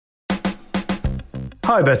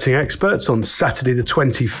Hi betting experts, on Saturday the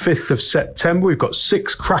 25th of September we've got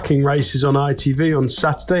 6 cracking races on ITV on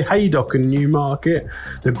Saturday. Haydock and Newmarket,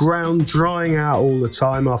 the ground drying out all the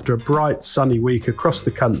time after a bright sunny week across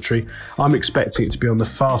the country. I'm expecting it to be on the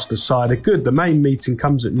faster side of good. The main meeting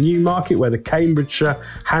comes at Newmarket where the Cambridgeshire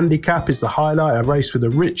handicap is the highlight, a race with a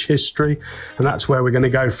rich history, and that's where we're going to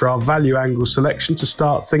go for our value angle selection to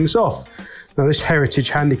start things off. Now this heritage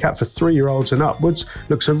handicap for 3-year-olds and upwards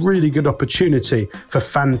looks a really good opportunity for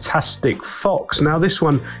Fantastic Fox. Now this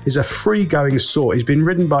one is a free-going sort. He's been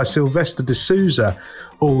ridden by Sylvester de Souza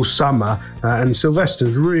all summer and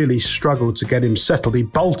Sylvester's really struggled to get him settled. He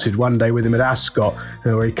bolted one day with him at Ascot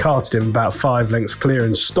where he carted him about 5 lengths clear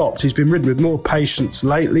and stopped. He's been ridden with more patience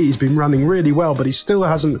lately. He's been running really well, but he still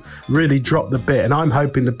hasn't really dropped the bit, and I'm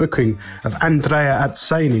hoping the booking of Andrea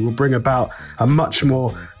Atzeni will bring about a much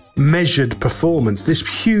more measured performance. This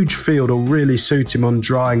huge field will really suit him on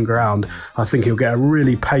drying ground. I think he'll get a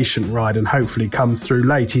really patient ride and hopefully come through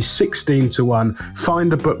late. He's 16-1.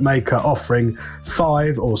 Find a bookmaker offering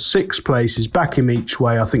 5 or 6 places, back him each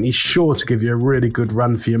way. I think he's sure to give you a really good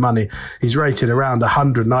run for your money. He's rated around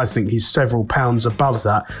 100 and I think he's several pounds above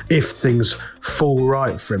that if things fall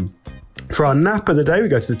right for him. For our nap of the day, we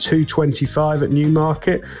go to the 225 at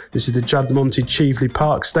Newmarket. This is the Juddmonte Cheveley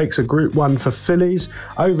Park Stakes, a Group 1 for fillies,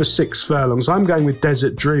 over 6 furlongs. I'm going with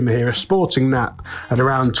Desert Dreamer here, a sporting nap at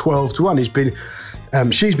around 12-1.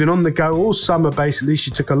 She's been on the go all summer, basically.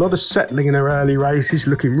 She took a lot of settling in her early races,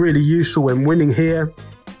 looking really useful when winning here.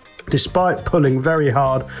 Despite pulling very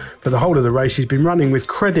hard for the whole of the race, she's been running with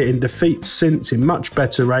credit in defeats since in much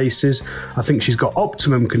better races. I think she's got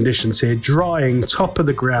optimum conditions here, drying, top of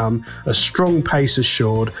the ground, a strong pace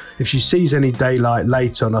assured. If she sees any daylight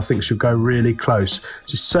late on, I think she'll go really close.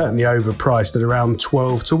 She's certainly overpriced at around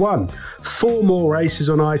 12-1. 4 more races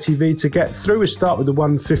on ITV to get through. We start with the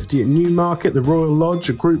 150 at Newmarket, the Royal Lodge,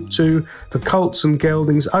 a Group 2 for colts and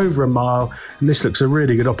geldings over a mile, and this looks a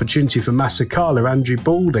really good opportunity for Massacala, Andrew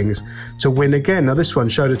Baldings, to win again. Now this one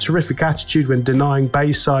showed a terrific attitude when denying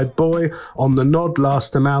Bayside Boy on the nod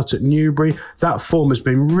last time out at Newbury. That form has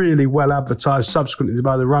been really well advertised subsequently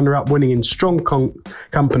by the runner-up, winning in strong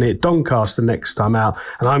company at Doncaster next time out,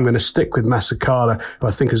 and I'm going to stick with Massacala, who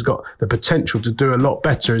I think has got the potential to do a lot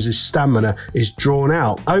better as his stamina is drawn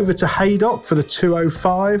out. Over to Haydock for the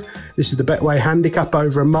 205. This is the Betway handicap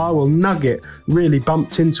over a mile. Well, Nugget really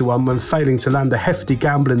bumped into one when failing to land a hefty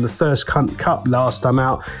gamble in the Thirst Hunt Cup last time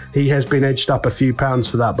out. He has been edged up a few pounds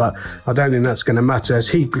for that, but I don't think that's going to matter. As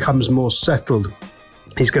he becomes more settled,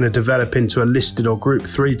 he's going to develop into a listed or Group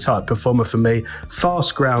 3 type performer for me.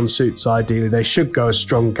 Fast ground suits ideally. They should go a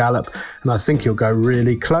strong gallop, and I think he'll go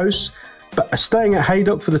really close. But staying at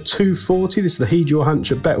Haydock for the 240, this is the Heed Your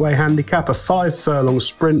Hunch at Betway handicap, a 5 furlong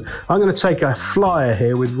sprint. I'm going to take a flyer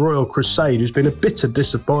here with Royal Crusade, who's been a bitter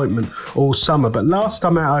disappointment all summer. But last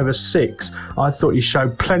time out over 6, I thought he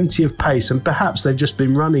showed plenty of pace, and perhaps they've just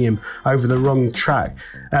been running him over the wrong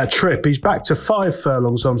trip. He's back to 5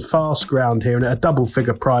 furlongs on fast ground here, and at a double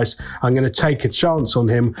figure price, I'm going to take a chance on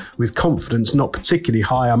him with confidence, not particularly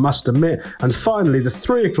high, I must admit. And finally, the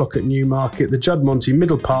 3 o'clock at Newmarket, the Juddmonte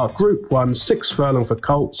Middle Park Group 1, 6 furlong for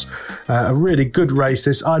colts, a really good race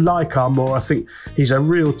this. I like Armour. I think he's a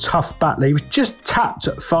real tough battler. He was just tapped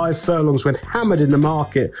at 5 furlongs when hammered in the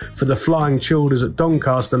market for the Flying Childers at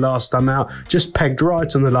Doncaster last time out, just pegged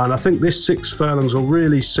right on the line. I think this 6 furlongs will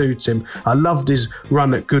really suit him. I loved his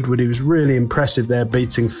run at Goodwood. He was really impressive there,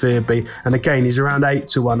 beating Fearby, and again he's around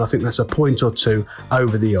 8-1. I think that's a point or 2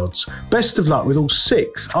 over the odds. Best of luck with all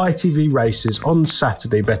 6 ITV races on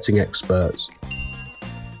Saturday, betting experts.